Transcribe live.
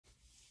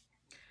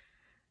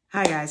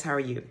Hi guys, how are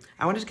you?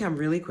 I wanted to come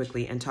really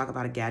quickly and talk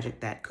about a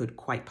gadget that could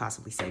quite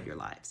possibly save your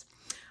lives.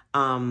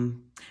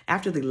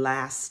 After the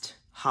last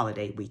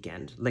holiday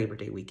weekend, Labor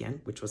Day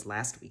weekend, which was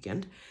last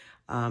weekend,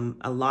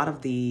 a lot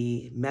of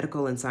the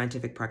medical and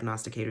scientific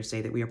prognosticators say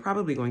that we are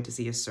probably going to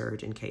see a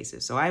surge in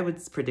cases. So I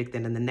would predict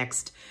that in the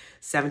next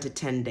 7 to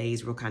 10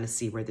 days, we'll kind of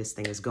see where this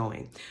thing is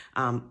going.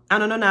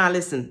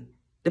 Listen.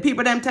 The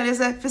people them tell you,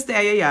 say, to stay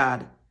at your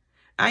yard.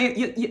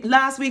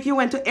 Last week you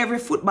went to every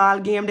football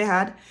game they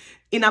had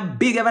in a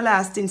big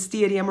everlasting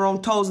stadium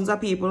around thousands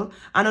of people,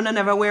 and you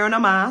never wearing a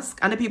mask.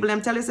 And the people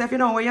them tell you, if you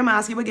don't wear your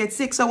mask, you will get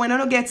sick. So when you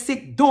don't get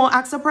sick, don't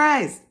act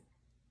surprised.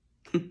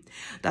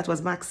 That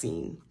was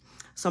Maxine.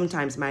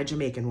 Sometimes my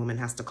Jamaican woman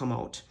has to come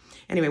out.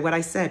 Anyway, what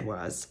I said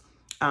was,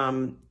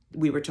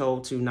 we were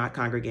told to not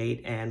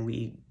congregate, and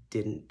we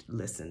didn't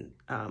listen.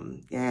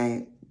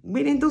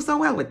 We didn't do so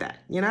well with that.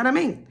 You know what I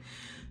mean?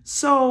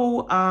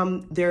 So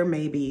there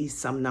may be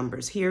some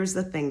numbers. Here's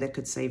the thing that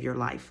could save your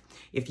life.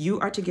 If you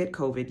are to get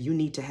COVID, you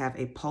need to have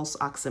a pulse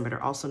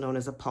oximeter, also known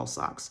as a pulse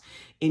ox,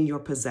 in your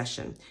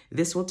possession.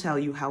 This will tell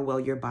you how well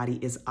your body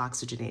is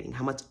oxygenating,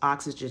 how much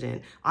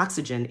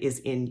oxygen is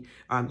in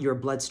your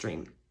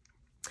bloodstream.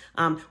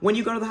 When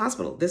you go to the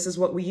hospital, this is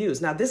what we use.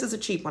 Now, this is a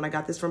cheap one. I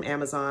got this from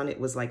Amazon. It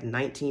was like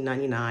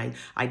 $19.99.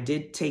 I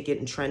did take it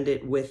and trend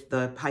it with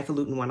the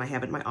highfalutin one I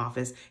have at my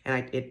office,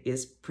 and it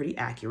is pretty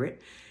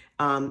accurate.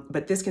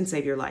 But this can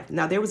save your life.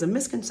 Now, there was a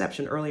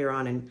misconception earlier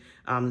on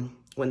in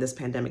when this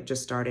pandemic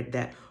just started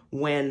that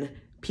when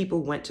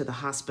people went to the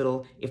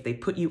hospital, if they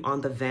put you on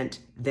the vent,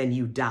 then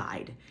you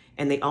died.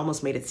 And they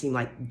almost made it seem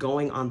like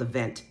going on the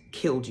vent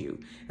killed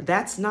you.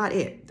 That's not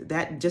it.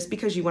 That just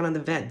because you went on the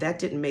vent, that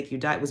didn't make you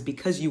die. It was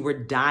because you were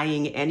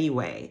dying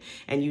anyway.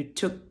 And you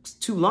took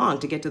too long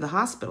to get to the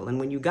hospital. And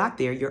when you got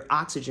there, your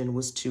oxygen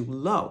was too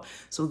low.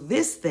 So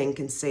this thing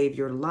can save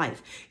your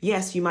life.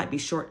 Yes, you might be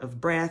short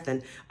of breath.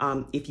 And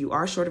if you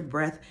are short of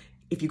breath,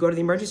 if you go to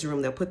the emergency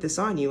room, they'll put this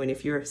on you. And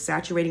if you're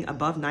saturating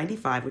above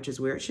 95, which is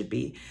where it should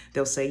be,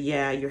 they'll say,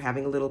 yeah, you're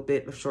having a little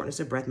bit of shortness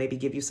of breath, maybe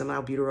give you some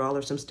albuterol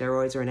or some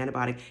steroids or an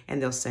antibiotic,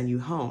 and they'll send you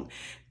home.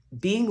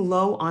 Being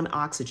low on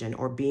oxygen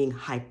or being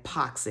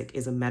hypoxic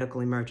is a medical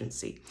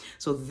emergency.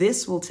 So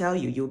this will tell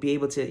you, you'll be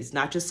able to, it's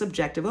not just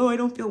subjective, oh, I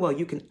don't feel well.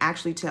 You can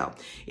actually tell.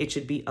 It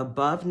should be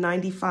above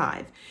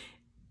 95.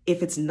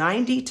 If it's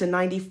 90 to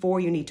 94,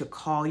 you need to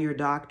call your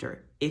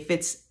doctor. If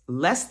it's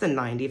less than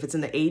 90, if it's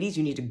in the 80s,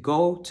 you need to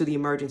go to the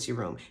emergency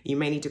room. You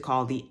may need to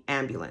call the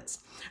ambulance.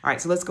 All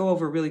right, so let's go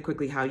over really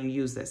quickly how you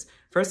use this.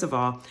 First of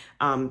all,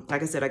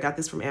 like I said, I got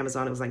this from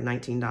Amazon. It was like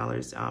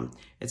 $19.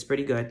 It's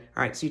pretty good.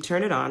 All right, so you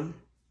turn it on.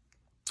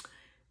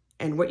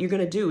 And what you're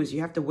going to do is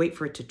you have to wait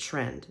for it to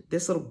trend.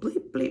 This little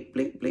bleep, bleep,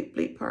 bleep, bleep,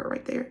 bleep part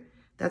right there,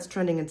 that's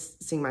trending and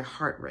seeing my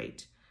heart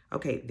rate.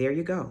 Okay, there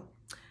you go.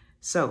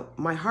 So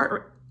my heart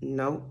rate,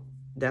 no,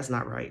 that's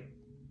not right.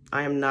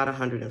 I am not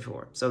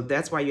 104. So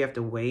that's why you have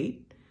to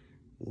wait.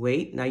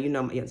 Now, you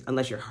know,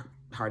 unless your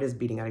heart is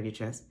beating out of your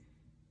chest.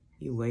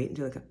 You wait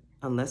until it,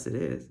 unless it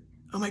is.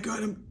 Oh my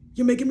God,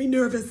 you're making me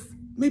nervous.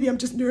 Maybe I'm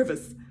just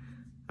nervous.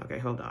 Okay,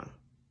 hold on.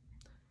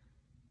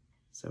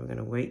 So we're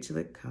gonna wait till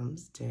it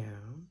comes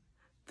down.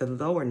 The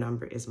lower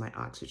number is my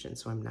oxygen,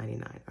 so I'm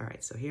 99. All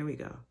right, so here we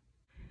go.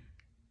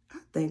 I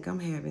think I'm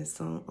having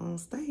some on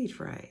stage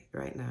fright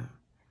right now.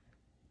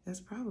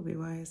 That's probably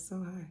why it's so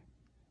high.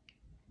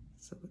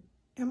 So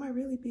am I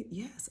really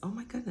yes, oh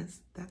my goodness,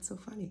 that's so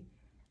funny.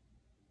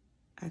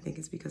 I think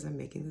it's because I'm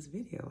making this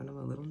video and I'm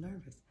a little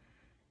nervous.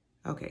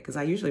 Okay, because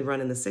I usually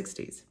run in the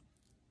 60s.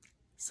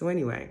 So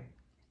anyway,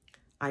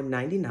 I'm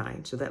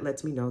 99, so that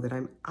lets me know that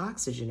I'm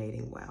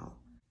oxygenating well.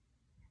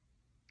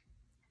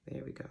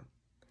 There we go.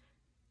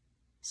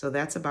 So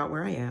that's about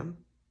where I am.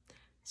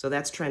 So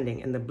that's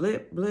trending. And the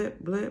blip, blip,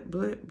 blip,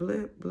 blip,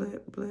 blip,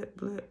 blip, blip,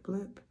 blip,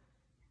 blip.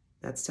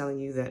 That's telling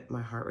you that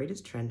my heart rate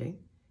is trending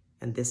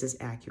and this is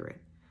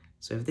accurate.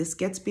 So if this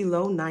gets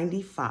below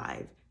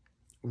 95,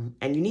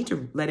 and you need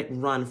to let it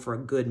run for a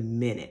good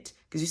minute,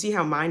 because you see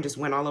how mine just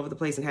went all over the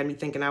place and had me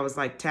thinking I was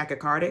like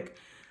tachycardic.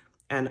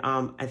 And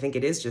I think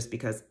it is just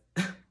because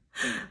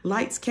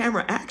lights,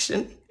 camera,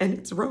 action, and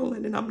it's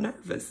rolling and I'm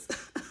nervous.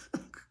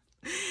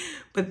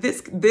 But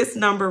this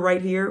number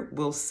right here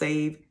will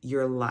save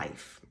your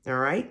life, all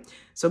right?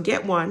 So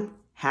get one,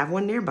 have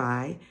one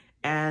nearby,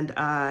 and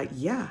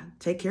yeah,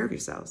 take care of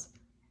yourselves.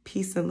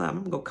 Peace and love. I'm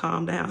gonna go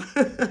calm down.